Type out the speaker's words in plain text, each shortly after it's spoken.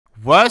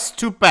Worst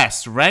to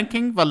best,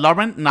 ranking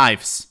Valorant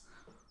knives.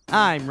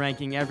 I'm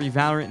ranking every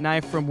Valorant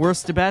knife from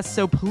worst to best,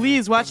 so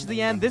please watch to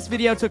the end. This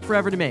video took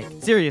forever to make.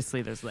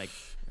 Seriously, there's like...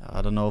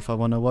 I don't know if I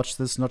want to watch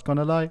this, not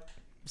gonna lie.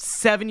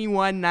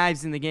 71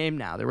 knives in the game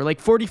now. There were like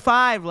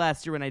 45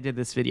 last year when I did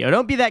this video.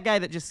 Don't be that guy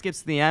that just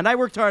skips to the end. I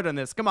worked hard on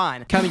this. Come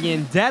on. Coming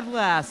in dead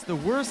last, the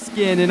worst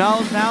skin in all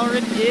of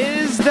Valorant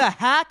is the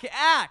Hack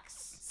Axe.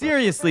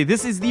 Seriously,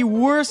 this is the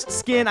worst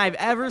skin I've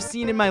ever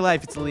seen in my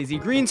life. It's a lazy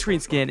green screen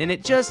skin, and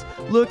it just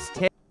looks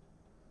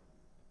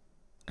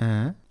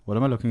What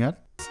am I looking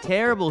at? It's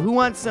terrible. Who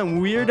wants some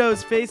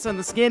weirdo's face on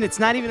the skin? It's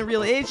not even a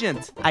real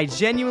agent. I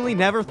genuinely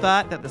never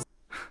thought that the...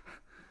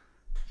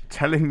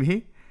 Telling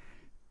me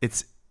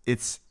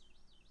he's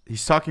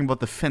talking about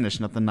the finish,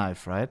 not the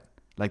knife, right?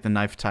 Like the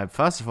knife type.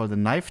 First of all, the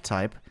knife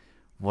type,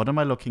 what am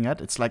I looking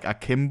at? It's like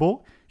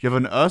akimbo. You have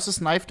an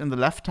Ursus knife in the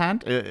left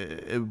hand,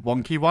 a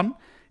wonky one.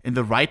 In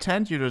the right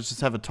hand, you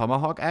just have a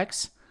tomahawk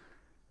axe.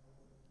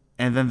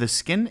 And then the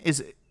skin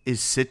is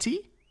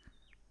city.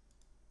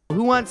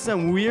 Who wants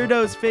some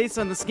weirdo's face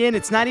on the skin?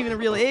 It's not even a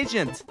real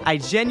agent. I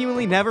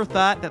genuinely never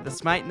thought that the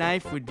Smite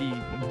knife would be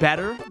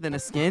better than a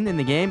skin in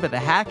the game, but the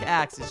Hack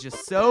Axe is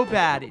just so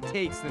bad it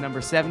takes the number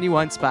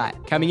 71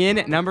 spot. Coming in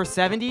at number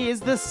 70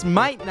 is the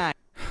Smite knife.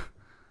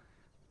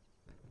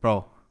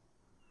 Bro,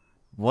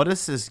 what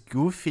is this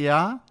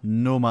goofier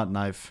Nomad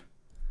knife?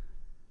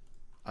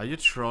 Are you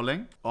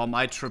trolling? Or am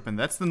I tripping?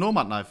 That's the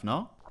Nomad knife,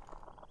 no?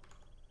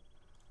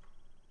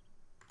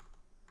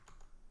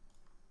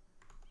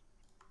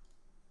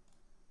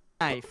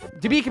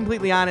 To be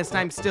completely honest,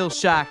 I'm still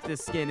shocked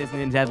this skin isn't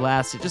in dead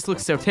last. It just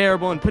looks so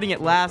terrible, and putting it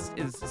last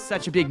is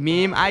such a big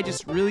meme. I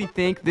just really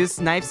think this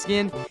knife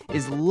skin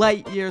is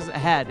light years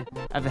ahead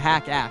of the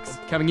Hack Axe.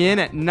 Coming in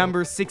at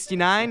number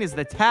 69 is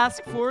the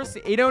Task Force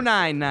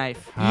 809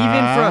 knife.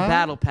 Even for a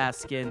Battle Pass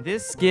skin,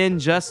 this skin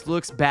just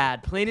looks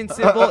bad. Plain and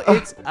simple,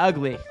 it's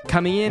ugly.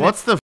 Coming in...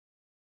 What's the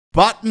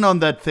button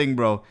on that thing,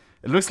 bro?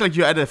 It looks like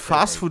you're at a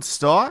fast food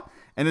store,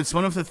 and it's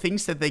one of the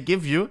things that they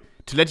give you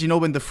to let you know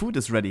when the food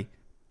is ready.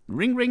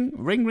 Ring, ring,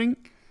 ring, ring.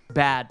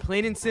 Bad.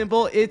 Plain and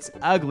simple, it's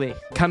ugly.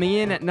 Coming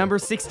in at number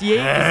 68 is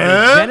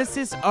the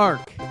Genesis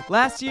Arc.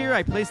 Last year,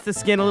 I placed the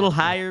skin a little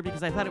higher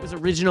because I thought it was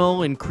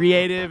original and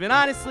creative, and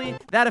honestly,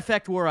 that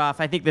effect wore off.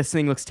 I think this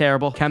thing looks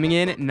terrible. Coming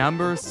in at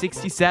number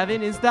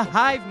 67 is the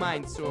Hive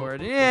Mind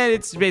Sword.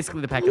 It's basically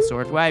the P.E.K.K.A.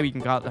 sword. Why we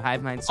can call it the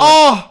Hive Mind Sword.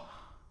 Oh!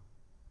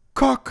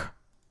 Cock.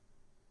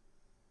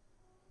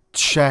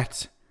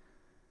 Chat.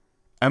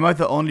 Am I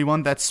the only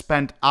one that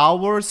spent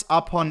hours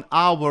upon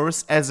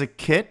hours as a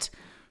kid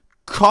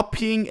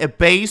copying a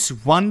base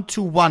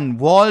 1-to-1,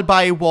 wall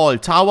by wall,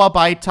 tower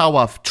by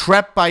tower,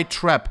 trap by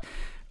trap,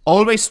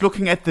 always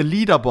looking at the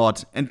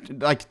leaderboard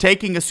and like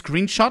taking a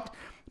screenshot,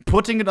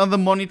 putting it on the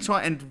monitor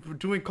and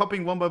doing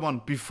copying one by one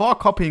before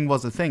copying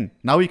was a thing?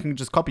 Now you can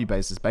just copy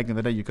bases. Back in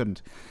the day you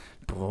couldn't.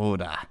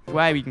 Bruder.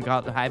 Why we can call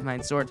it the Hive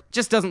Mind Sword.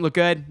 Just doesn't look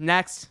good.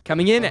 Next,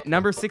 coming in at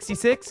number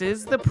 66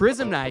 is the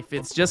Prism Knife.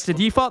 It's just a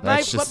default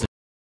knife.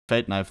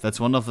 Fate knife. That's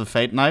one of the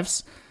Fate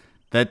knives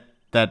that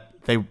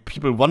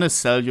people want to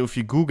sell you if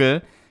you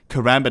Google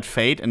Karambit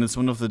Fate, and it's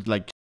one of the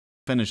like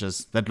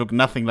finishes that look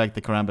nothing like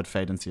the Karambit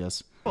Fate in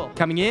CS.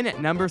 Coming in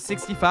at number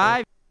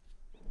 65.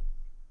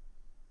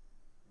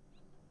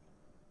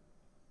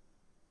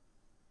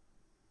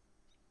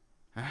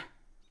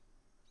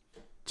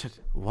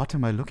 What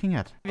am I looking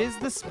at? Is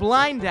the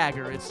Spline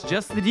Dagger. It's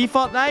just the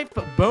default knife,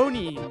 but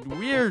bony,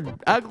 weird,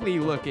 ugly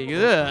looking.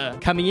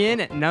 Ugh. Coming in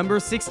at number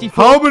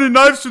 64. How many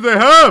knives do they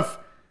have?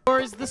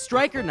 Or is the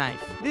Striker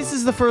Knife. This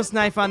is the first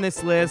knife on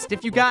this list.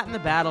 If you got in the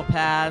Battle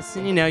Pass,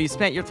 and you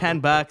spent your 10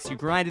 bucks, you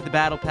grinded the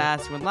Battle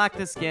Pass, you unlocked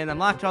the skin,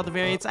 unlocked all the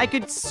variants, I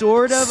could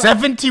sort of...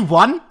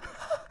 71?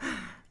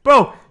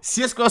 Bro,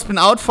 CSGO has been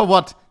out for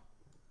what?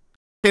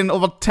 In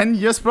over 10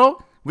 years,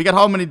 bro? We got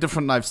how many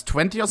different knives?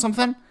 20 or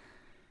something?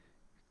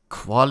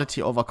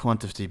 Quality over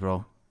quantity,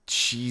 bro.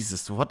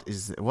 Jesus, what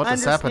is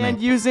happening?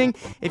 Using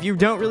if you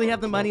don't really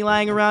have the money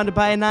lying around to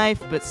buy a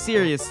knife, but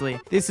seriously,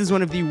 this is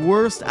one of the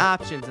worst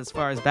options as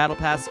far as Battle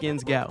Pass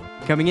skins go.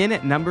 Coming in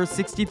at number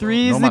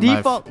 63 is the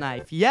default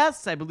knife.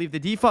 Yes, I believe the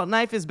default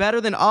knife is better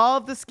than all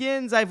of the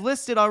skins I've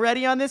listed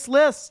already on this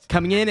list.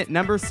 Coming in at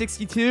number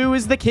 62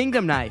 is the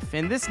Kingdom Knife,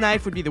 and this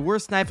knife would be the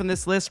worst knife on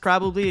this list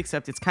probably,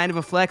 except it's kind of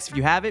a flex if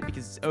you have it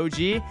because it's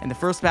OG and the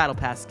first Battle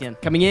Pass skin.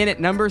 Coming in at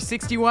number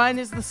 61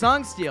 is the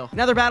Song Steel.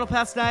 Another Battle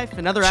Pass knife,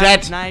 another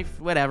average knife.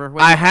 Whatever.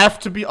 I have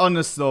to be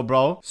honest though,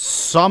 bro.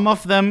 Some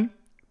of them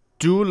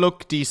do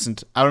look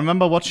decent. I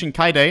remember watching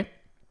Kaide.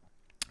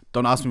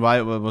 Don't ask me why.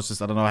 It was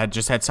just, I don't know, I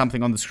just had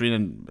something on the screen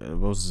and it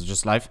was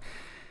just live.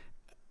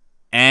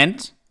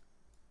 And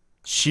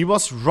she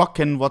was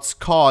rocking what's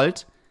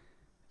called,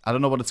 I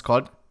don't know what it's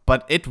called,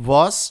 but it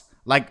was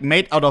like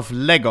made out of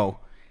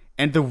Lego.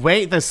 And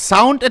the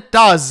sound it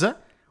does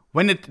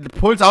when it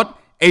pulls out,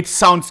 it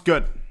sounds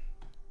good.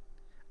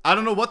 I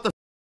don't know what the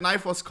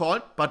knife was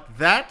called, but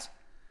that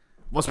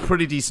was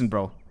pretty decent,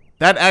 bro.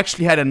 That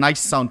actually had a nice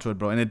sound to it,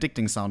 bro. An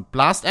addicting sound.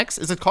 Blast X,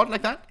 is it called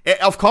like that?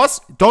 Of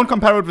course, don't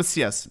compare it with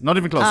CS. Not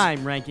even close.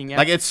 I'm ranking it.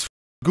 Like, it's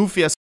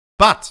goofy as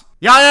but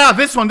Yeah,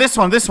 this one.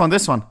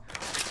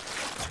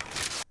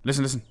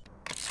 Listen.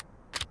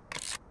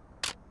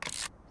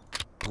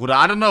 Bruder,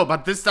 I don't know,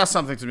 but this does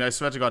something to me, I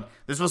swear to God.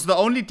 This was the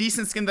only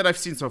decent skin that I've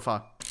seen so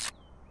far.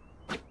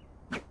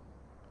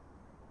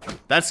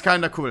 That's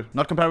kinda cool.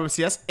 Not comparable with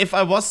CS. If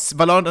I was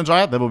Valorant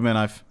enjoyer, that would be a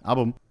knife.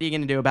 Boom. What are you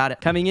gonna do about it?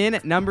 Coming in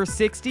at number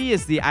 60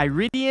 is the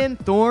Iridian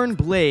Thorn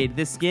Blade.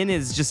 This skin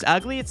is just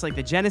ugly. It's like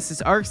the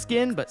Genesis Arc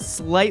skin, but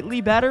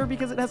slightly better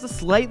because it has a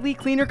slightly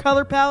cleaner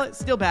color palette.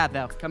 Still bad,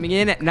 though. Coming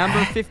in at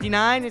number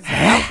 59 is the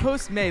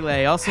Outpost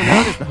Melee, also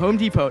known as the Home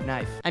Depot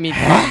knife. I mean,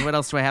 come on, what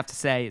else do I have to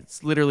say?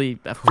 It's literally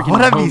a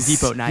freaking Home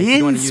Depot knife. You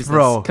don't want to use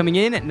this. Coming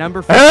in at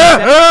number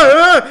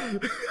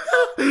 57.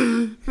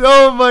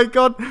 Oh my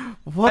God.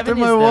 What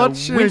am I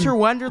watching? Winter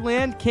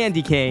Wonderland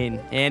Candy Cane.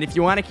 And if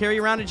you want to carry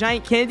around a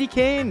giant candy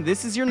cane,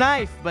 this is your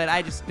knife. But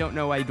I just don't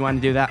know why you'd want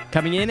to do that.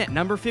 Coming in at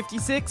number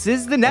 56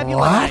 is the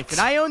Nebula knife. And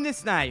I own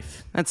this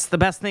knife. That's the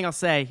best thing I'll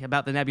say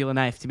about the Nebula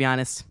knife, to be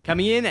honest.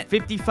 Coming in at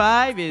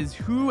 55 is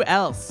Who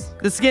Else?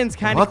 The skin's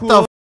kind of cool.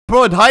 What the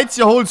bro, it hides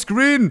your whole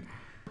screen.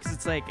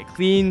 It's like a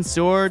clean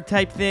sword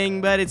type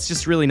thing, but it's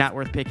just really not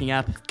worth picking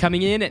up.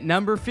 Coming in at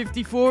number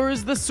 54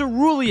 is the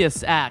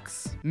Ceruleus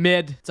Axe.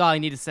 Mid. That's all I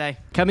need to say.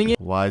 Coming in.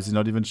 Why is he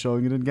not even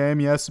showing it in game?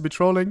 He has to be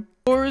trolling.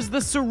 Or is the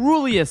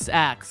Ceruleus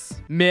Axe.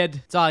 Mid.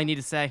 That's all I need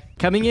to say.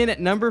 Coming in at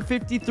number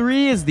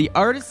 53 is the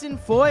Artisan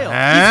Foil.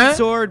 Decent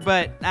sword,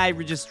 but I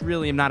just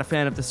really am not a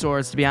fan of the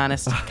swords, to be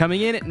honest.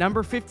 Coming in at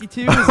number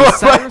 52 is the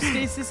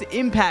Cyrostasis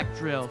Impact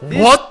Drill.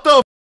 What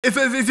the f?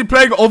 Is he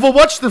playing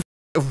Overwatch? The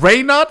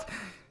Reynard?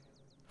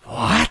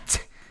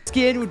 What?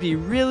 Skin would be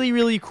really,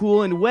 really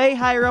cool and way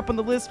higher up on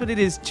the list, but it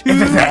is too...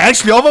 They're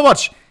actually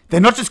Overwatch. They're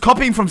not just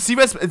copying from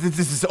CVS. This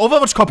is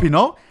Overwatch copy,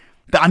 no?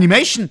 The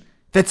animation.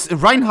 That's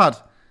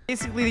Reinhardt.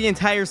 Basically the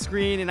entire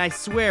screen, and I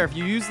swear, if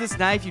you use this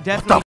knife, you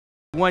definitely...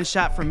 one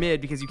shot from mid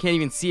because you can't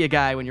even see a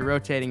guy when you're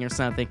rotating or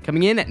something.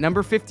 Coming in at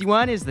number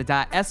 51 is the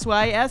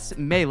 .sys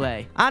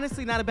Melee.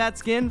 Honestly, not a bad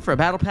skin. For a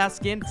Battle Pass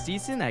skin, it's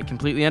decent. I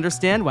completely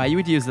understand why you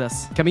would use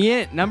this. Coming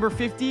in at number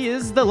 50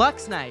 is the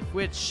Lux Knife,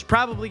 which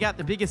probably got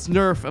the biggest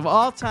nerf of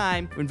all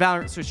time when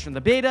Valorant switched from the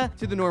beta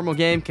to the normal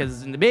game,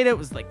 because in the beta it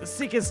was like the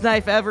sickest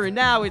knife ever, and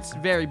now it's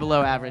very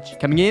below average.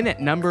 Coming in at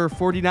number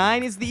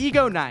 49 is the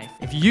Ego Knife.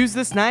 If you use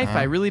this knife,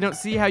 I really don't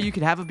see how you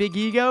could have a big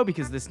ego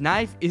because this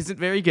knife isn't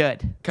very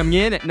good. Coming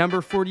in at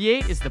number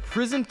 48 is the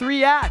Prism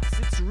 3 Axe.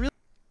 It's really...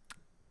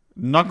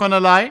 Not gonna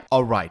lie.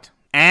 Alright.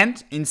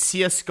 And in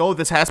CSGO,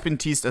 this has been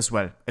teased as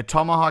well. A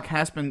Tomahawk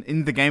has been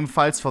in the game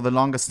files for the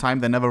longest time.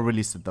 They never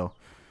released it, though.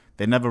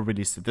 They never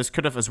released it. This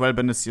could have as well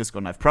been a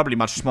CSGO knife. Probably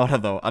much smaller,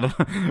 though. I don't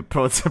know.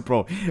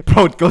 Bro,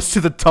 it goes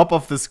to the top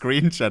of the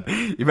screen, chat.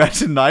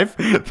 Imagine a knife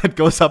that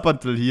goes up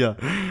until here.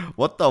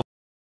 What the f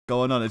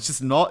going on? It's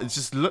just not... It's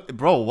just... Look,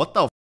 bro, what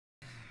the f?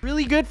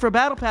 Really good for a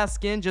Battle Pass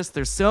skin, just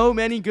there's so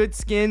many good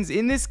skins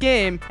in this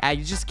game,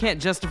 you just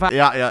can't justify...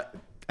 Yeah,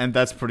 and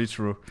that's pretty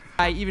true.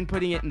 Even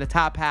putting it in the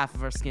top half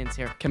of our skins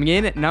here. Coming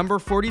in at number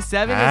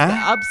 47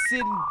 is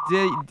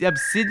the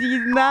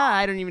Obsidian...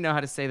 I don't even know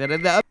how to say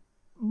that.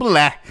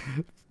 Blah.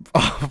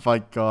 Oh my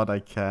God, I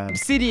can't.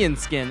 Obsidian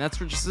skin. That's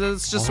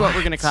just what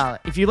we're gonna call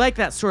it. If you like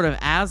that sort of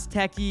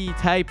Aztec-y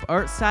type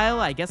art style,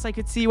 I guess I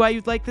could see why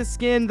you'd like this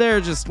skin. There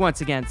are just, once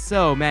again,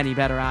 so many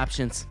better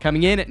options.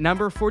 Coming in at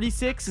number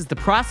 46 is the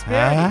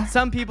Prosperity.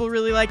 Some people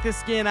really like this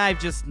skin. I've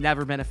just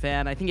never been a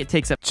fan. I think it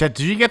takes up... Chat,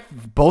 do you get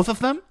both of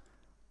them?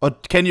 Or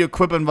can you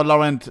equip a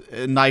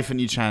Valorant knife in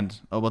each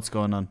hand? Or what's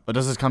going on? Or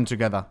does it come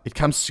together? It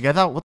comes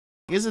together? What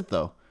the is it,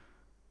 though?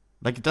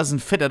 Like, it doesn't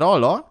fit at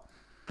all, or?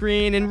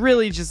 Green and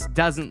really just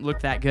doesn't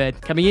look that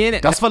good. Coming in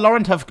at... Does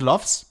Valorant have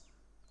gloves?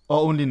 Or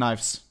only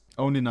knives?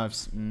 Only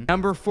knives.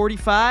 Number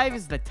 45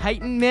 is the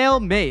Titan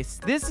Mail Mace.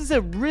 This is a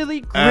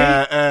really great...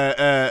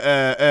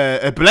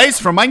 A Blaze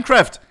from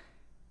Minecraft.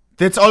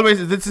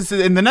 This is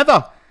in the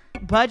nether.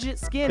 Budget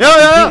skin. Yeah,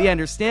 I completely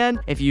understand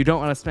if you don't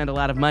want to spend a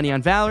lot of money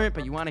on Valorant,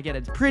 but you want to get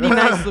a pretty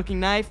nice looking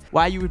knife,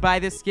 why you would buy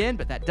this skin,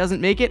 but that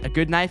doesn't make it a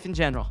good knife in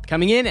general.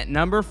 Coming in at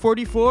number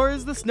 44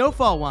 is the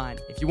Snowfall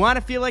Wand. If you want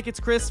to feel like it's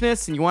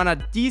Christmas and you want a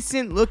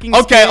decent looking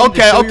skin...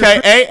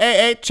 Okay.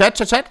 Hey,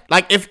 chat.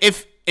 Like,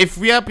 if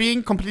we are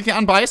being completely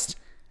unbiased,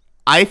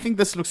 I think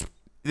this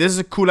is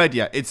a cool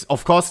idea. It's,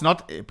 of course,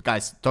 not...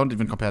 Guys, don't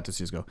even compare it to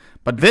CSGO.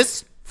 But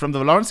this, from the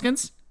Valorant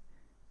skins,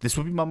 this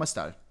would be more my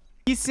style.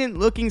 Decent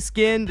looking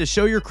skin to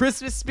show your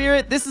Christmas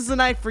spirit, this is a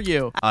knife for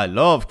you. I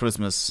love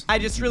Christmas. I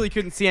just really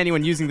couldn't see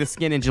anyone using this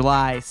skin in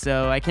July,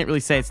 so I can't really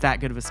say it's that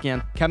good of a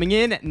skin. Coming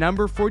in at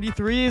number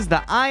 43 is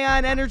the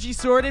Ion Energy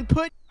Sword and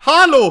Put...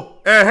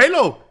 Halo!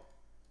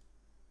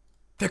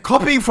 They're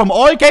copying from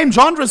all game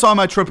genres, or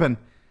am I tripping?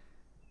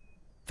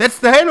 That's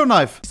the Halo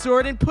knife.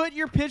 Sword and put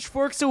your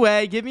pitchforks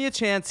away. Give me a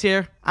chance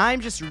here.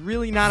 I'm just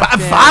really not a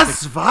fan.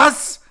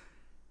 Was?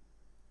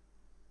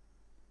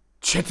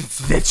 Shit,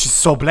 that's just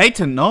so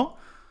blatant, no?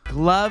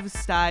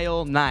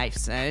 Glove-style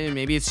knives.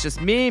 Maybe it's just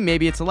me,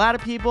 maybe it's a lot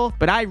of people,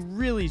 but I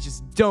really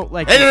just don't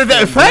like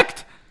the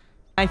effect?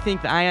 I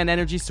think the Ion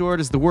Energy Sword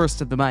is the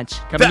worst of the bunch.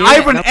 The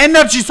Iron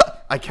Energy Sword...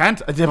 I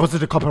can't. Was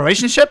it a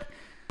corporation ship?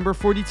 Number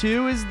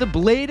 42 is the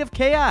Blade of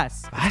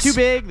Chaos. It's too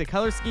big, the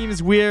color scheme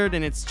is weird,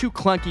 and it's too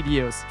clunky to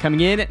use. Coming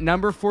in at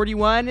number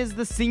 41 is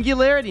the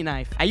Singularity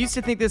Knife. I used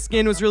to think this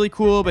skin was really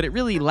cool, but it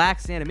really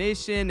lacks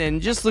animation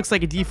and just looks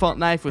like a default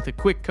knife with a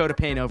quick coat of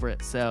paint over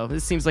it, so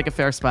this seems like a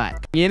fair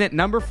spot. Coming in at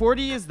number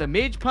 40 is the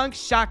Mage Punk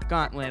Shock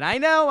Gauntlet. I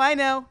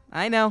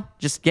know.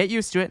 Just get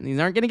used to it. These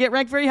aren't going to get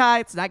ranked very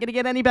high. It's not going to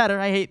get any better.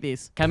 I hate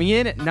these. Coming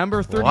in at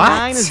number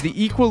 39 is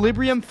the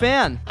Equilibrium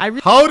Fan.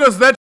 How does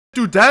that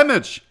do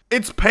damage?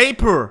 It's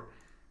paper.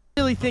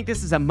 I really think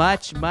this is a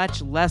much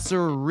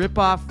lesser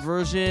rip-off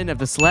version of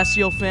the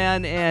Celestial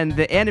Fan, and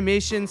the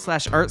animation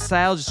 / art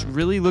style just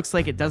really looks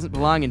like it doesn't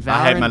belong in Valorant.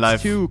 I hate my life.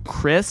 It's too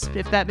crisp,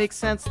 if that makes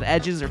sense. The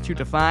edges are too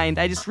defined.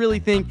 I just really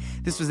think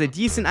this was a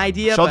decent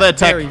idea, but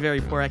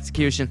very poor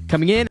execution.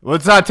 Coming in.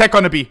 What's that attack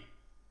gonna be?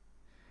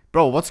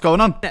 Bro, what's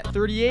going on? At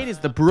 38 is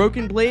the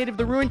Broken Blade of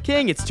the Ruined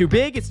King. It's too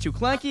big, it's too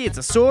clunky, it's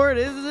a sword.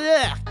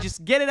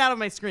 Just get it out of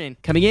my screen.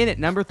 Coming in at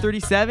number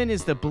 37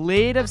 is the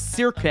Blade of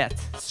Circuit.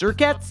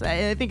 Circuit?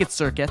 I think it's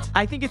Circuit.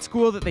 I think it's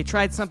cool that they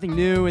tried something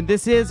new, and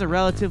this is a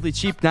relatively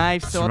cheap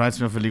knife. So this reminds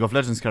me of a League of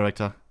Legends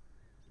character.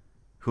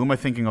 Who am I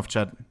thinking of,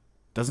 chat?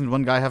 Doesn't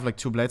one guy have like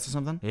 2 blades or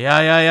something?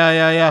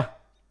 Yeah,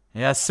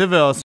 Civil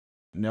or something.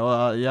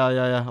 No,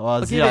 yeah.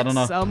 Or yeah, I don't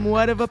know.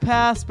 Somewhat of a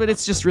pass, but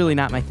it's just really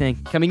not my thing.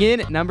 Coming in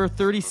at number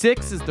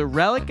 36 is the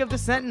Relic of the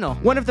Sentinel.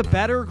 One of the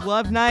better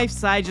glove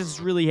knives. I just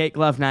really hate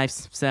glove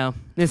knives, so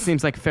this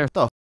seems like a fair. What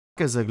the f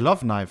is a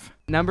glove knife?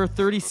 Number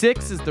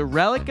 36 is the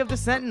Relic of the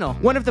Sentinel.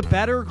 One of the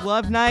better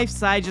glove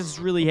knives. I just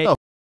really hate. What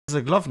the f is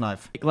a glove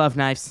knife? Glove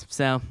knives,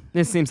 so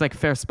this seems like a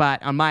fair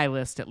spot on my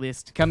list, at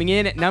least. Coming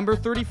in at number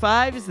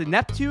 35 is the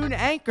Neptune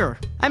Anchor.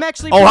 I'm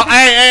actually. Oh,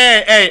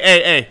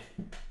 hey!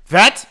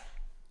 That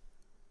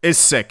is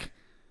sick.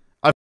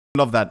 I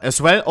love that as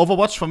well.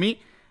 Overwatch for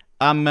me.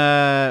 I'm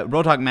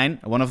Roadhog main,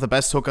 one of the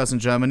best hookers in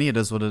Germany. It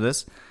is what it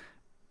is.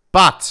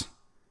 But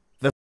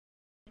the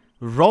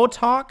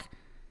Roadhog,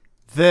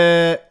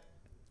 the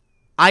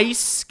ice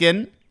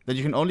skin that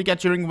you can only get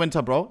during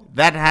winter, bro,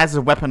 that has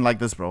a weapon like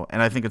this, bro,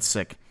 and I think it's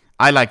sick.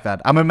 I like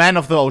that. I'm a man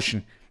of the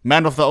ocean.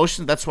 Man of the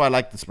ocean. That's why I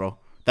like this, bro.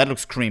 That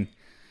looks cream.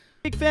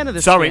 Big fan of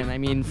this skin. I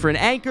mean, for an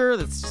anchor,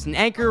 that's just an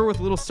anchor with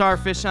a little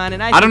starfish on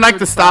it. I don't like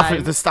the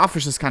starfish. The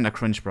starfish is kind of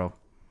cringe, bro.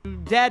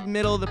 Dead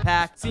middle of the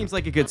pack. Seems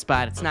like a good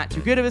spot. It's not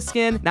too good of a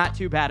skin, not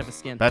too bad of a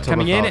skin.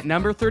 Coming in at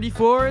number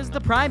 34 is the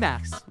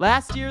Primax.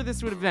 Last year,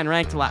 this would have been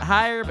ranked a lot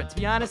higher, but to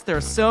be honest, there are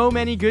so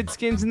many good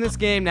skins in this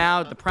game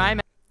now. The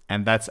Primax.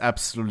 And that's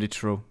absolutely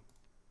true.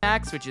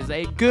 Which is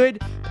a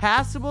good,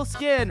 passable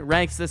skin,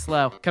 ranks this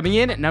low. Coming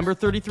in at number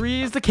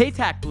 33 is the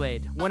K-Tac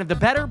Blade. One of the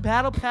better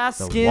Battle Pass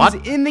skins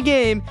in the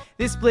game.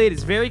 This blade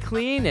is very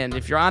clean, and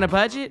if you're on a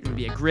budget, it would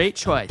be a great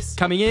choice.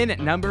 Coming in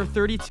at number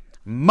 32.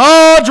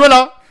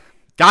 Modular!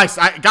 Guys,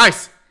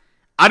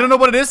 I don't know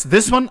what it is.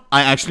 This one,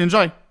 I actually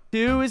enjoy.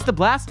 2 is the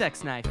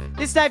Blastex knife.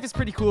 This knife is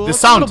pretty cool.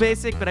 It's a little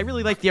basic, but I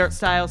really like the art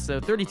style, so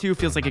 32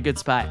 feels like a good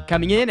spot.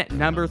 Coming in at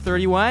number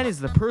 31 is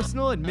the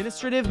Personal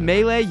Administrative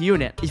Melee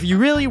Unit. If you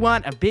really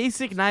want a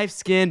basic knife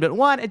skin, but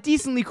want a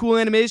decently cool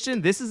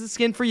animation, this is the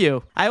skin for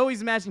you. I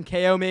always imagine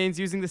KO mains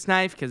using this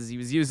knife, because he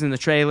was using the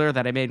trailer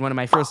that I made one of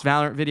my first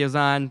Valorant videos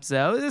on,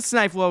 so this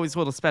knife will always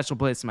hold a special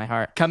place in my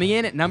heart. Coming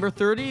in at number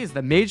 30 is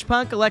the Mage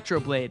Punk Electro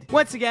Blade.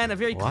 Once again, a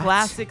very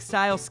classic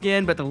style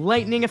skin, but the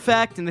lightning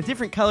effect and the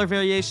different color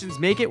variations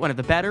make it one of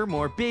the better,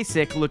 more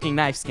basic looking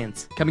knife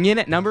skins. Coming in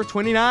at number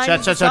 29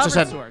 is the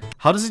Sovereign Sword.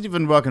 How does it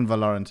even work in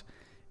Valorant?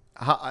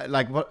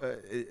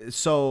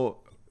 So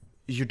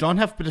you don't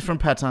have different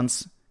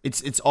patterns.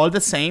 It's all the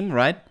same,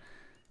 right?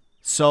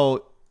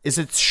 So is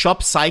it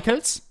shop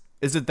cycles?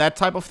 Is it that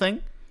type of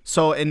thing?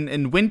 So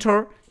in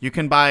winter you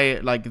can buy,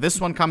 like, this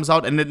one comes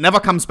out and it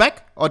never comes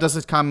back, or does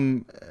it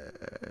come?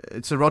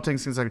 It's a rotating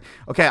skin cycle.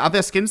 Okay, are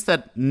there skins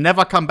that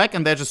never come back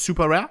and they're just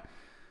super rare?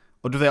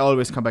 Or do they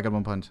always come back at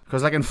one point?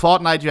 Because like in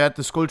Fortnite, you had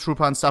the Skull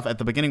Trooper and stuff at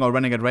the beginning, or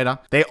Renegade Raider.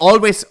 They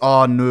always...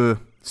 Oh, no.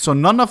 So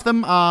none of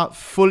them are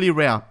fully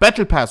rare.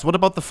 Battle Pass. What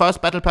about the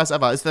first Battle Pass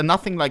ever? Is there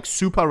nothing like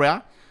super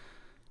rare?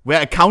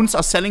 Where accounts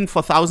are selling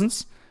for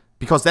thousands?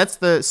 Because that's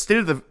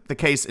still the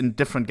case in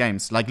different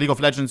games. Like League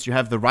of Legends, you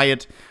have the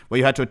Riot, where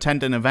you had to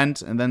attend an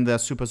event, and then they're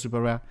super, super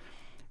rare.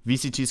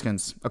 VCT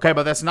skins. Okay,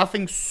 but there's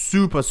nothing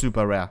super,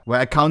 super rare.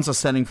 Where accounts are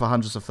selling for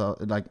hundreds of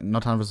thousands. Like,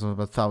 not hundreds,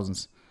 but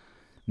thousands.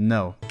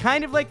 No.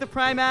 Kind of like the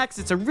Primax,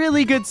 it's a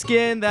really good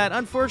skin that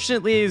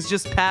unfortunately is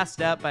just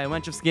passed up by a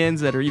bunch of skins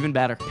that are even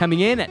better. Coming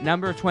in at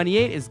number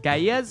 28 is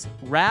Gaia's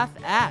Wrath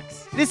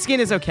Axe. This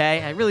skin is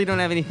okay. I really don't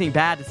have anything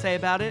bad to say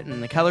about it,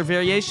 and the color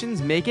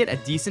variations make it a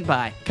decent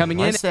buy. Coming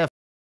in... Why is there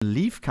a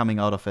leaf coming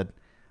out of it?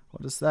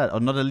 What is that? Oh,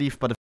 not a leaf,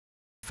 but a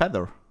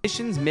feather.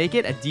 Make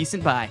it a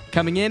decent buy.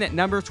 Coming in at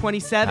number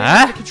 27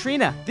 is the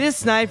Katrina.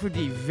 This knife would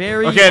be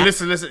very... Okay,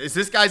 listen. Is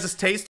this guy's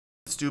taste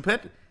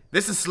stupid?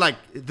 This is like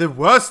the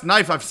worst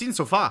knife I've seen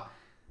so far.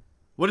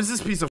 What is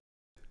this piece of...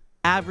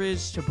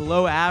 Average to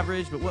below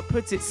average, but what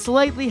puts it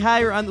slightly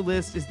higher on the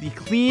list is the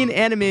clean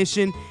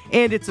animation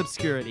and its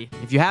obscurity.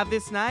 If you have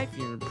this knife,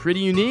 you're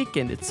pretty unique,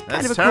 and it's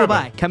kind of a cool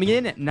buy. Coming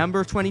in at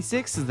number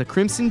 26 is the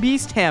Crimson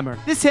Beast Hammer.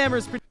 This hammer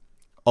is pretty...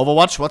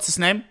 Overwatch, what's his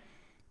name?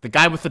 The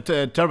guy with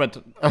the turret.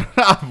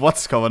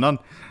 What's going on?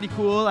 Pretty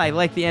cool. I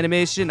like the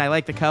animation. I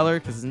like the color,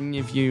 because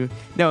if you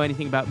know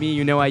anything about me,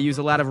 you know I use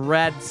a lot of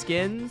red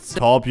skins.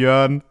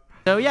 Torbjörn.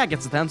 So yeah,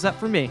 gets a thumbs up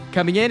from me.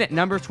 Coming in at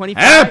number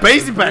 25.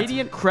 Basic bat.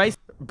 Radiant Christ.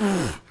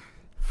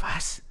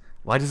 Was?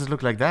 Why does it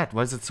look like that?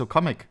 Why is it so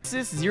comic?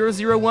 This is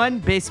 001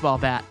 baseball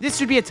bat. This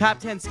should be a top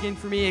 10 skin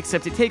for me,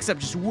 except it takes up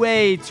just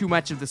way too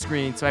much of the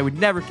screen, so I would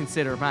never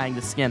consider buying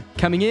the skin.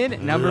 Coming in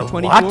at number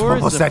 24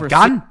 what was is that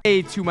gun?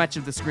 Way too much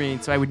of the screen,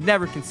 so I would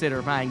never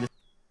consider buying the.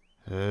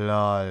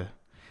 Lol.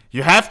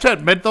 You have to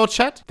admit though,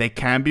 chat, they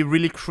can be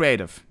really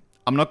creative.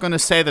 I'm not gonna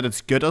say that it's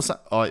good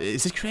or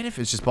is it creative?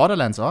 It's just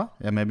Borderlands, or?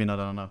 Yeah, maybe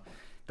not, I don't know.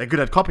 They're good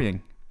at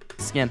copying.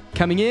 Skin.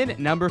 Coming in at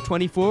number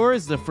 24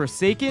 is the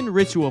Forsaken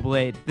Ritual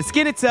Blade. The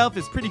skin itself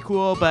is pretty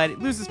cool, but it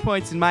loses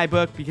points in my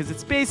book because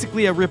it's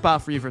basically a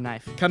rip-off Reaver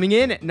knife. Coming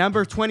in at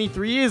number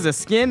 23 is a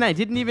skin I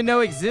didn't even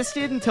know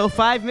existed until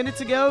 5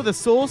 minutes ago, the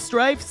Soul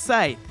Strife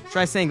Scythe.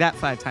 Try saying that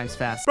 5 times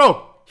fast.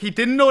 Bro, he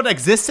didn't know it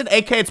existed,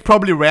 aka it's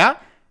probably rare,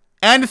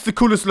 and it's the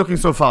coolest looking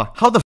so far.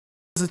 How the f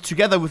is it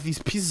together with these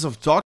pieces of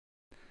dog?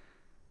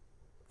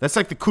 That's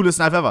like the coolest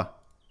knife ever.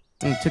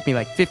 It took me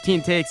like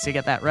 15 takes to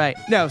get that right.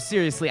 No,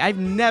 seriously, I've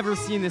never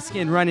seen this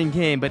skin run in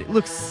game, but it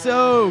looks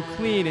so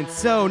clean and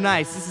so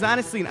nice. This is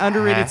honestly an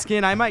underrated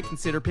skin I might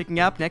consider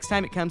picking up next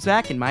time it comes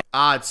back in my...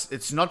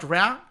 it's not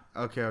rare?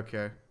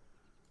 Okay.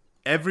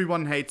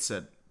 Everyone hates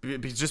it.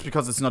 Just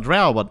because it's not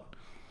rare, but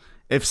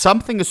if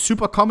something is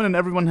super common and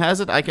everyone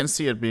has it, I can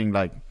see it being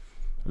like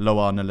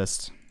lower on the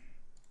list.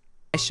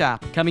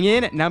 Shop. Coming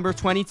in at number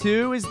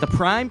 22 is the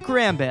Prime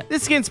Karambit.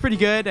 This skin's pretty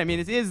good. I mean,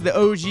 it is the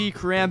OG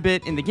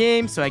Karambit in the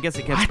game, so I guess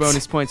it gets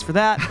bonus points for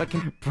that. But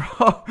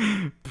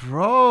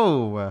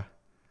bro,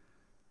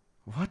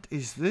 what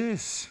is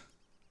this?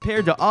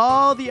 Compared to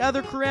all the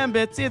other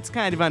Karambits, it's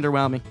kind of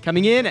underwhelming.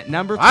 Coming in at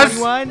number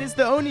 21 is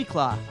the Oni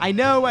Claw. I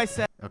know I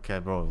said... Okay,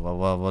 bro,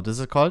 what is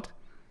it called?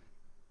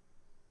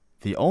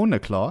 The Oni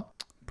Claw?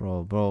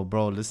 Bro,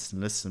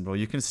 listen, bro.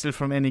 You can steal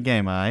from any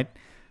game, alright?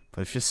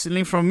 But if you're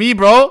stealing from me,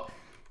 bro...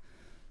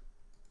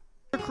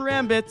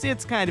 Karambits,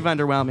 it's kind of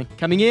underwhelming.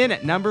 Coming in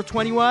at number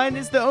 21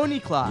 is the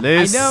Oni Claw.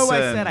 Listen. I know I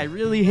said I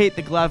really hate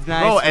the glove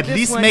knife. Bro, at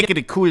least make it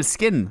a cool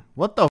skin.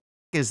 What the f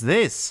is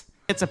this?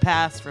 It's a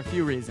pass for a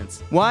few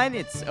reasons. One,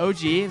 it's OG.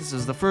 This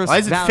was the first. Why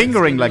is it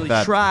fingering like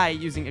that? Try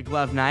using a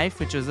glove knife,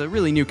 which was a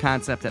really new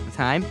concept at the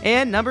time.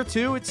 And number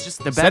two, it's just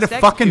the best. Is that a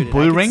fucking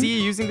bull ring? I can see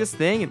you using this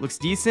thing. It looks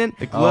decent.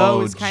 The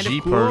glow is kind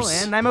of cool,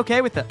 and I'm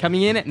okay with it.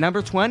 Coming in at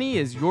number 20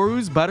 is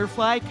Yoru's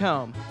Butterfly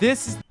Comb.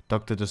 This is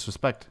Dr.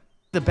 Disrespect.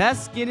 The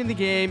best skin in the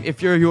game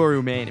if you're a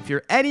Yoru main. If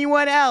you're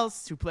anyone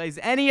else who plays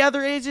any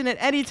other agent at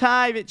any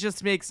time, it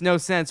just makes no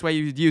sense why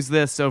you'd use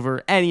this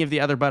over any of the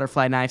other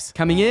butterfly knives.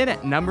 Coming in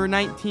at number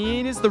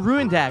 19 is the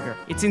Ruin Dagger.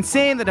 It's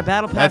insane that a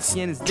Battle Pass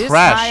skin is this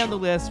high on the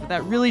list, but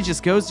that really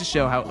just goes to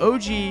show how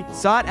OG,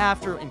 sought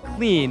after, and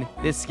clean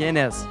this skin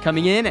is.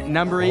 Coming in at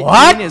number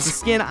 18 is a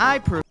skin I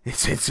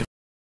It's a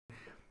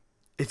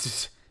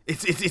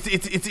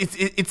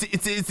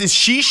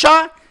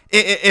shisha,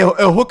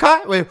 a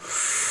hookah. Wait.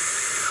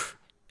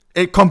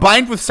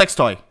 Combined with sex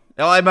toy.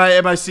 Am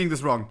I seeing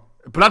this wrong?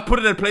 Blood put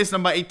it at place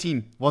number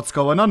 18. What's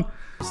going on?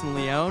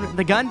 Personally own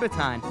the gun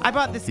baton. I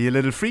bought this. You're a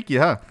little freaky,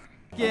 huh?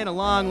 Skin a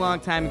long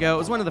time ago. It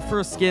was one of the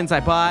first skins I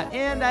bought,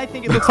 and I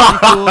think it looks pretty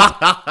cool.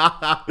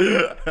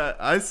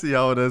 I see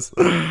how it is.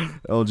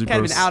 LG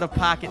kind of an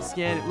out-of-pocket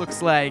skin. It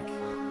looks like,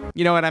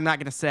 you know what? I'm not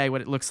gonna say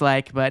what it looks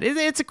like, but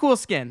it's a cool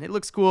skin. It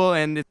looks cool,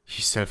 and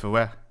he's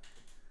self-aware.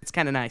 It's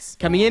kind of nice.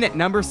 Coming in at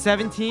number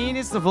 17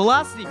 is the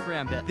Velocity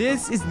Karambit.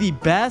 This is the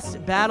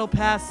best Battle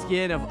Pass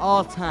skin of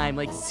all time.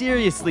 Like,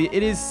 seriously,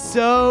 it is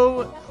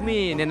so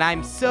clean, and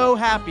I'm so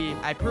happy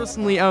I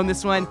personally own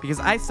this one because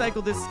I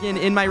cycle this skin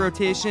in my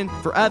rotation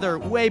for other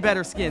way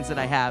better skins that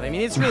I have. I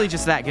mean, it's really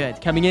just that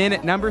good. Coming in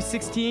at number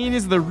 16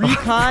 is the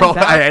Recon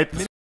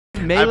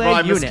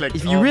Melee Unit.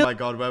 If you oh my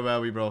god, where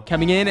were we, bro?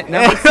 Coming in at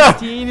number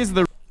 16 is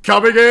the...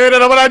 Coming in at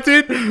number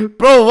 19?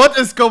 Bro, what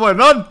is going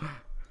on?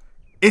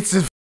 It's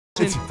a...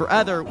 for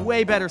other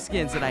way better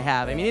skins that I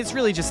have. I mean, it's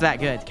really just that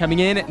good. Coming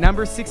in at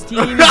number 16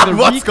 is the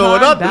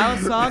Recon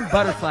Balisong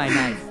Butterfly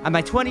Knife. On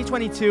my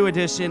 2022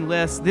 edition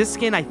list, this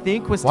skin I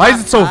think was Why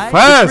is it so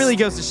fast? It really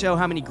goes to show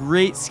how many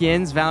great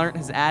skins Valorant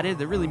has added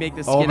that really make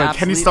this skin obsolete.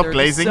 Can you stop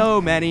glazing?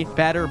 So many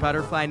better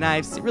butterfly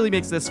knives. It really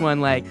makes this one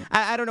like,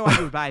 I don't know why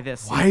you would buy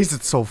this. Why is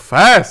it so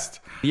fast?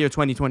 The year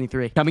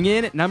 2023. Coming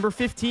in at number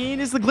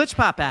 15 is the Glitch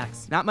Pop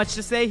Axe. Not much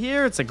to say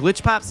here. It's a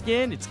Glitch Pop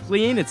skin. It's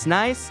clean. It's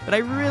nice. But I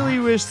really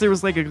wish there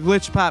was like a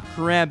Glitch Pop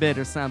Karambit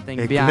or something,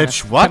 to be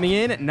honest. What? Coming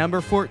in at number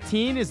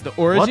 14 is the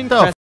Origin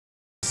Crest. What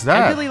is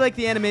that? I really like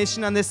the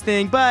animation on this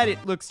thing, but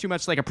it looks too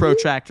much like a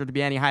protractor to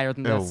be any higher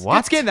than this. What?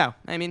 Good skin, though.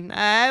 I mean,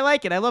 I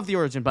like it. I love the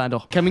Origin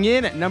bundle. Coming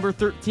in at number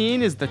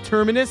 13 is the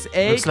Terminus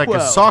A Looks like Quo.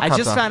 a saw cutter. I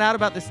just found out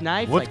about this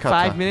knife like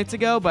 5 minutes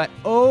ago, but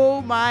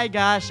oh my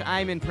gosh,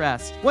 I'm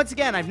impressed. Once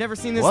again, I've never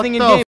seen this thing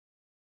in game.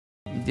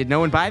 Did no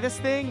one buy this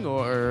thing?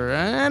 Or,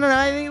 I don't know,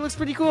 I think it looks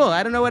pretty cool.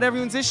 I don't know what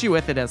everyone's issue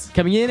with it is.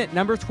 Coming in at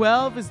number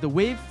 12 is the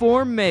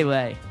Waveform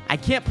Melee. I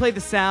can't play the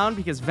sound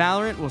because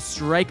Valorant will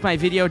strike my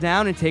video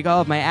down and take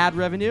all of my ad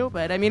revenue,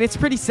 but I mean, it's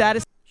pretty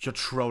satisfying. You're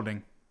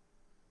trolling.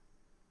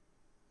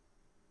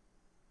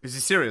 Is he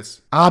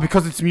serious? Ah,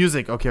 because it's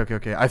music.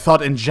 Okay. I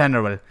thought in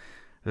general.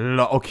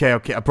 Okay.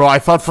 Bro, I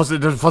thought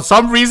for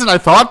some reason I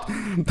thought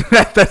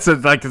that's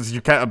it. Like, you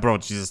can't, bro,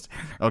 Jesus.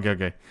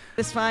 Okay.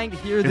 Satisfying to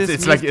hear this.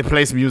 It's like it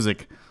plays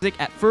music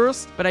at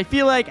first, but I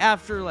feel like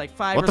after like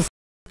 5 what or the f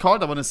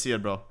called? I want to see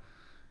it, bro.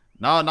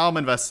 Now I'm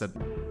invested.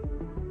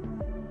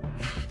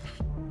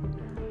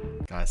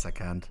 Guys, I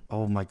can't.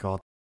 Oh my god.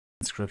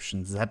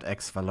 Inscription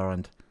ZX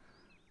Valorant.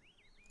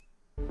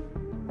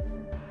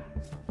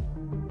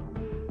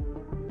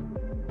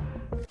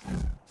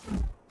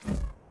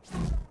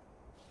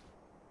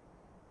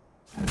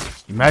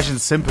 Imagine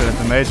simple at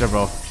the major,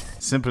 bro.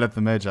 Simple at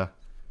the major.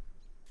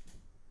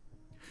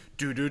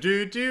 Do.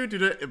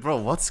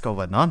 Bro, what's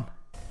going on?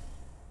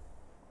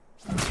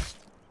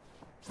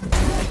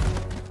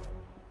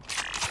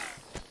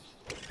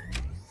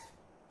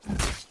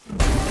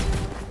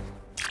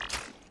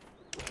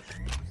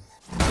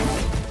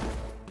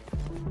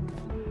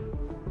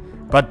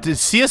 But the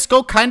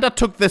CSGO kinda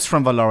took this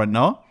from Valorant,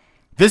 no?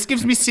 This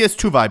gives me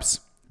CS2 vibes.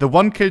 The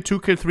 1 kill,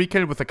 2 kill, 3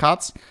 kill with the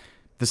cards.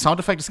 The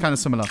sound effect is kinda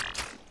similar.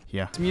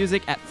 Yeah.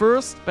 Music at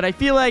first, but I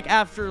feel like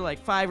after like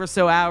 5 or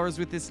so hours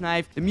with this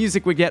knife, the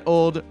music would get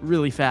old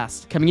really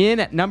fast. Coming in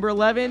at number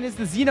 11 is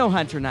the Xeno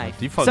Hunter knife.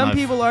 Some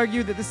people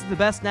argue that this is the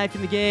best knife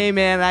in the game,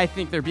 and I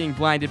think they're being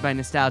blinded by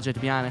nostalgia, to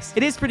be honest.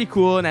 It is pretty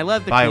cool, and I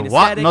love the clean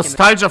what? aesthetic.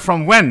 Nostalgia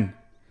from when?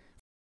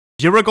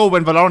 A year ago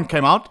when Valorant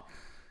came out?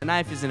 The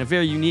knife is in a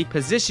very unique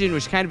position,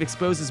 which kind of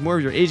exposes more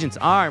of your agent's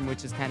arm,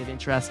 which is kind of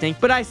interesting.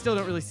 But I still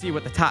don't really see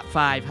what the top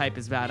 5 hype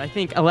is about. I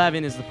think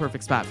 11 is the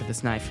perfect spot for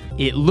this knife.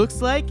 It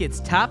looks like it's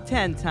top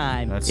 10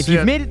 time. If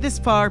you've made it this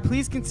far,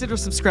 please consider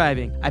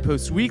subscribing. I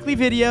post weekly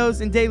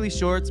videos and daily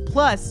shorts,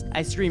 plus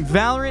I stream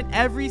Valorant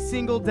every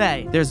single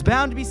day. There's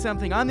bound to be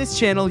something on this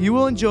channel you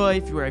will enjoy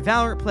if you are a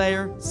Valorant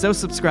player, so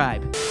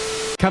subscribe.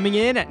 Coming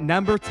in at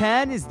number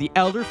 10 is the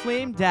Elder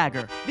Flame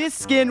Dagger. This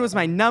skin was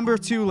my number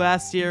 2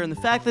 last year, and the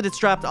fact that it's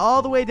dropped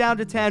all the way down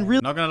to 10 really—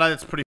 Not gonna lie,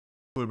 that's pretty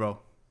cool, bro.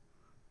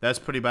 That's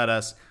pretty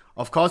badass.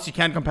 Of course, you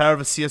can't compare it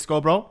with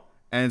CSGO, bro.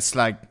 And it's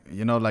like,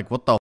 you know, like,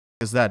 what the f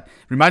is that?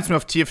 Reminds me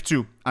of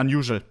TF2,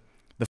 Unusual.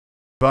 The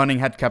burning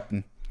head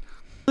captain.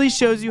 really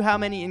shows you how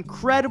many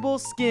incredible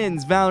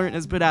skins Valorant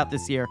has put out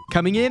this year.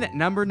 Coming in at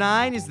number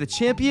 9 is the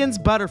Champion's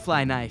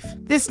Butterfly Knife.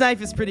 This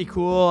knife is pretty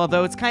cool,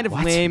 although it's kind of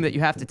lame that you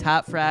have to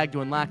top frag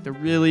to unlock the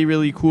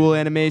really cool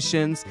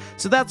animations.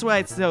 So that's why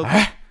it's so—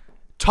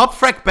 Top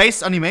frag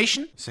based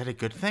animation? Is that a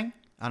good thing?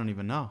 I don't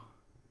even know.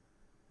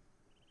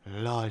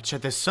 Lol,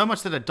 chat, there's so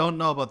much that I don't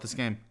know about this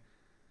game.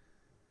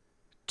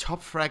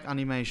 Top frag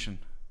animation.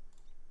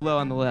 Low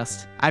on the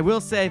list. I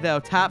will say though,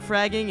 top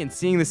fragging and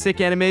seeing the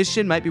sick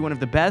animation might be one of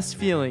the best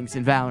feelings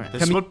in Valorant.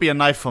 This would be a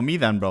knife for me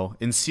then, bro.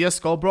 In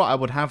CSGO, bro, I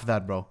would have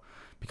that, bro.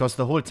 Because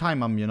the whole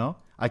time you know,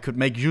 I could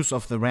make use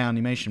of the rare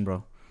animation,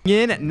 bro.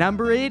 In at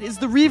number 8 is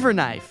the Reaver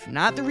Knife.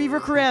 Not the Reaver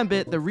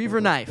Karambit, the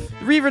Reaver Knife.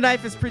 The Reaver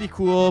Knife is pretty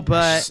cool,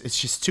 but— It's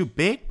just too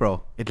big,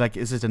 bro.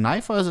 Is it a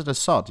knife or is it a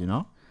sword, you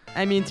know?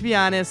 I mean, to be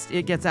honest,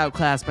 it gets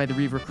outclassed by the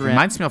Reaver Karambit.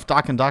 Reminds me of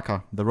Dark and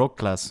Darker, the rogue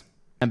class.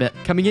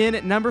 Coming in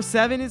at number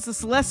 7 is the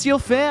Celestial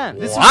Fan.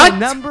 This was the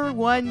number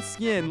 1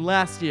 skin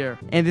last year,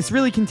 and this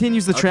really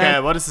continues the trend.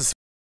 Okay, what is this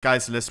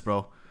guy's list,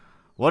 bro?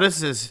 What is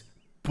this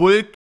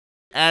bulk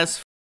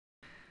ass?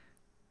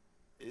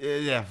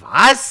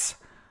 Was?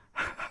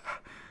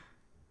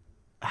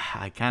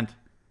 I can't.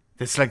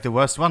 This is like the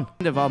worst one.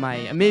 Of all my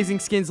amazing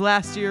skins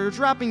last year,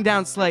 dropping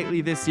down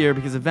slightly this year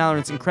because of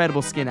Valorant's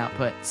incredible skin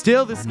output.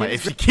 Still, this skin—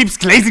 if he keeps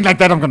glazing like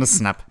that, I'm gonna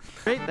snap.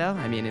 Great though.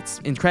 I mean, it's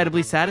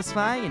incredibly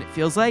satisfying and it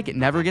feels like it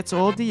never gets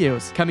old to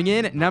use. Coming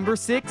in at number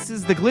 6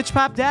 is the Glitch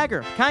Pop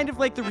Dagger. Kind of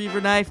like the Reaver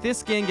Knife, this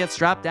skin gets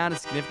dropped down a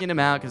significant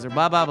amount because they're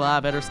blah blah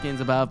blah, better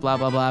skins above, blah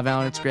blah blah,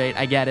 Valorant's great,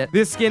 I get it.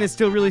 This skin is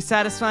still really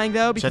satisfying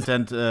though because—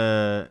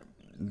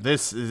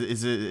 This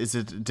is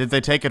it? Did they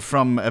take it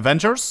from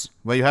Avengers,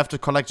 where you have to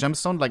collect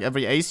gemstone? Like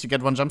every ace, you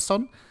get 1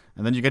 gemstone,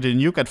 and then you get a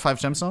nuke at 5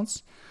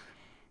 gemstones.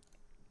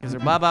 Because they're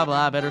blah blah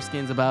blah, better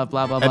skins above,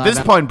 blah blah blah. At this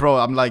point, bro,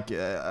 I'm like,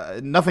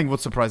 nothing would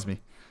surprise me.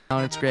 Oh,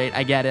 it's great,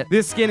 I get it.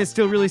 This skin is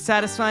still really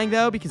satisfying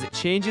though because it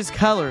changes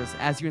colors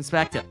as you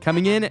inspect it.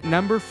 Coming in at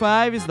number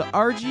 5 is the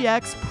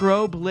RGX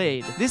Pro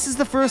Blade. This is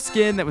the first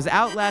skin that was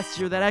out last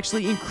year that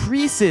actually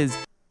increases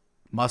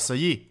Master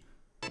Yi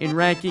in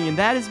ranking, and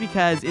that is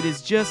because it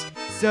is just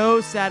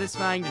so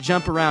satisfying to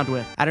jump around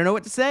with. I don't know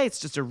what to say, it's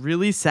just a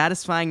really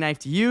satisfying knife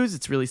to use,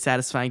 it's really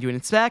satisfying to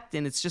inspect,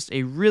 and it's just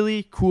a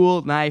really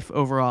cool knife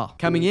overall.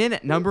 Coming in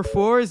at number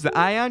 4 is the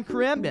Ion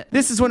Karambit.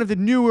 This is one of the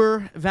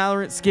newer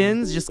Valorant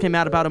skins, just came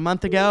out about a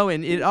month ago,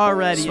 and it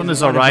already is one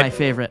of my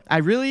favorite. I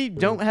really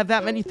don't have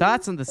that many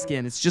thoughts on the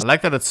skin, it's just— I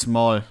like that it's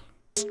small.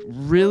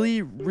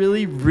 really,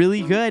 really,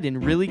 really good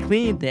and really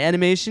clean. The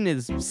animation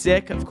is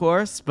sick, of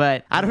course,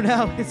 but I don't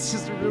know. It's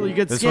just a really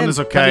good skin. This one is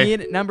okay. Coming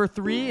in at number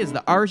 3 is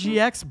the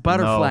RGX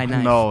Butterfly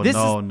Knife. No.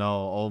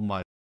 Oh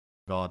my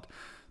god.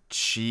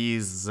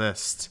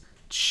 Jesus.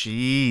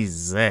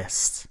 This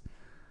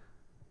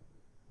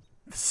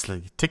is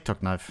like a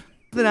TikTok knife.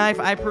 The knife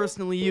I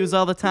personally use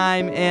all the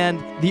time,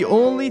 and the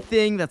only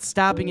thing that's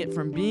stopping it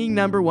from being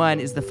number 1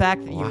 is the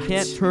fact that you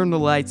can't turn the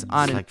lights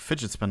on It's and like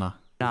fidget spinner.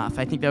 off.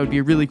 I think that would be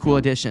a really cool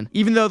addition.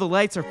 Even though the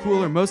lights are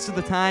cooler most of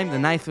the time, the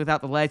knife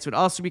without the lights would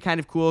also be kind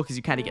of cool because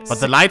you kind of get But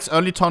the lights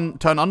only turn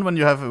on when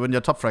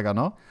you're top fragger,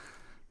 no?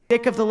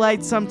 sick of the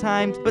lights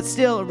sometimes, but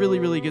still a really,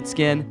 really good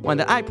skin. One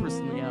that I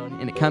personally own,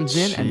 and it comes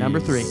in at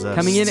number 3.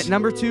 Coming in at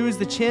number 2 is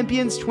the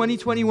Champions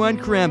 2021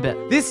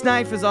 Karambit. This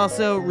knife is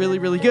also really,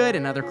 really good.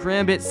 Another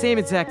Karambit, same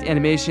exact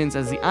animations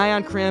as the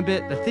Ion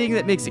Karambit. The thing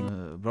that makes it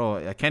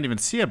bro, I can't even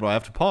see it, bro. I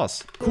have to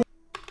pause. cool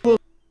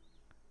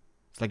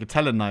It's like a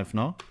talon knife,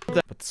 no?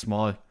 But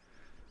small. It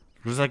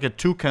looks like a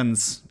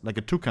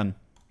toucan.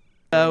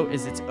 though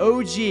is it's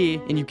OG,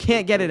 and you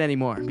can't get it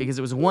anymore because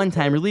it was a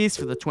one-time release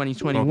for the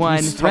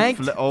 2021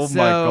 ranked. Oh my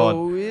god.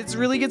 So it's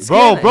really good skin.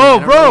 Bro. I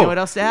don't really know what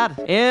else to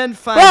add. And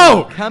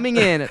finally, coming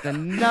in at the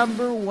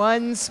number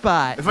 1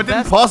 spot. If I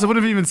didn't pause, I would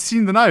have even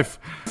seen the knife.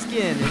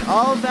 Skin in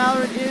all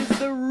Valorant is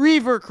the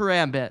Reaver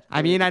Karambit.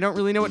 I mean, I don't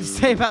really know what to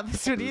say about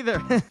this one either.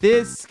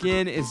 This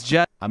skin is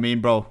just. I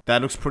mean, bro,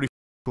 that looks pretty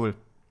cool.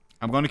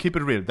 I'm gonna keep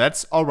it real.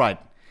 That's alright.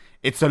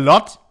 It's a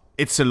lot.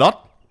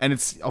 And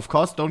it's, of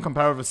course, don't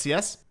compare it with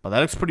CS, but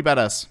that looks pretty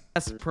badass.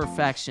 That's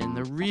perfection.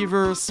 The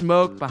Reaver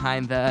smoke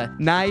behind the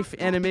knife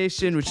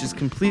animation, which is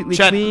completely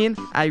Chat. clean.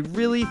 I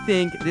really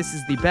think this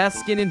is the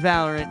best skin in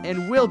Valorant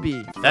and will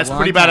be. For That's a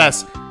long pretty time.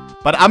 badass.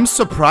 But I'm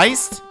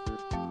surprised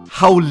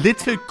how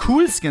little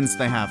cool skins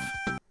they have.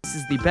 This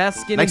is the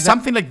best skin Like in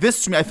something like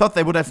this to me, I thought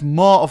they would have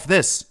more of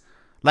this.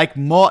 Like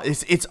more,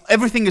 it's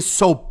everything is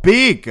so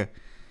big.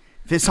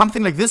 There's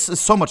something like this is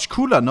so much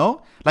cooler,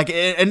 no? Like,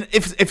 and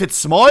if it's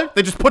small,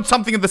 they just put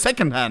something in the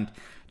second hand.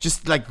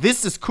 Just like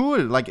this is cool.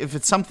 Like if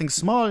it's something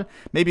small,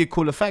 maybe a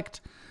cool effect.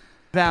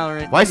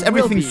 Valorant. Why is and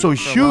will everything be so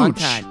for a long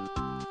huge? time.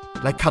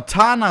 Like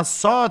katanas,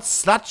 swords,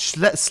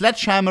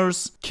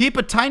 sledgehammers. Keep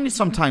it tiny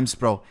sometimes,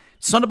 bro.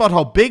 It's not about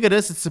how big it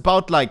is. It's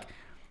about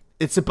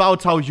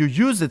how you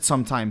use it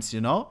sometimes,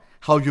 you know?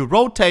 How you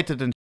rotate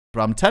it and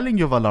bro. I'm telling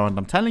you, Valorant.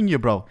 I'm telling you,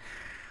 bro.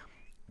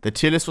 The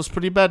tier list was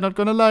pretty bad, not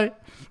gonna lie.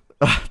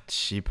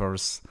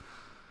 Cheapers.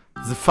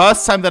 It's the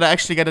first time that I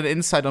actually get an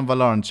insight on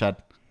Valorant, chat.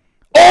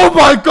 Oh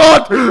my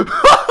god!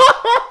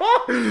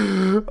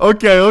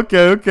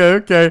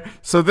 Okay.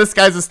 So this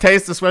guy's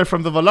taste as well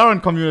from the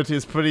Valorant community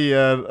is pretty,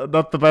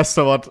 not the best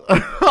or what?